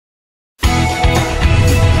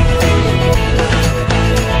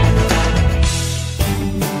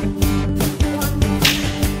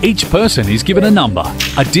Each person is given a number.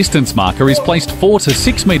 A distance marker is placed 4 to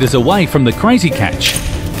 6 metres away from the crazy catch.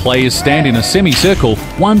 Players stand in a semicircle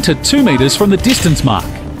 1 to 2 metres from the distance mark.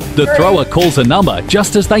 The thrower calls a number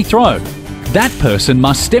just as they throw. That person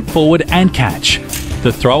must step forward and catch.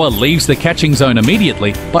 The thrower leaves the catching zone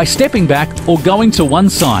immediately by stepping back or going to one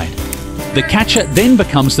side. The catcher then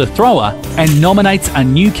becomes the thrower and nominates a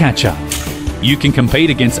new catcher. You can compete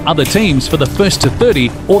against other teams for the first to 30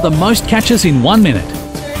 or the most catches in 1 minute.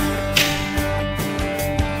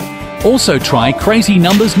 Also try Crazy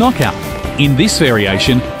Numbers Knockout. In this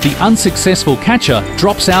variation, the unsuccessful catcher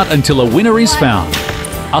drops out until a winner is found.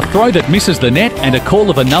 A throw that misses the net and a call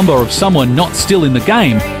of a number of someone not still in the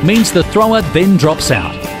game means the thrower then drops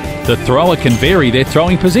out. The thrower can vary their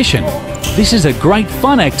throwing position. This is a great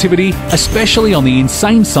fun activity, especially on the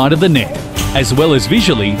insane side of the net, as well as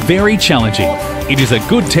visually very challenging. It is a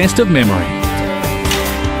good test of memory.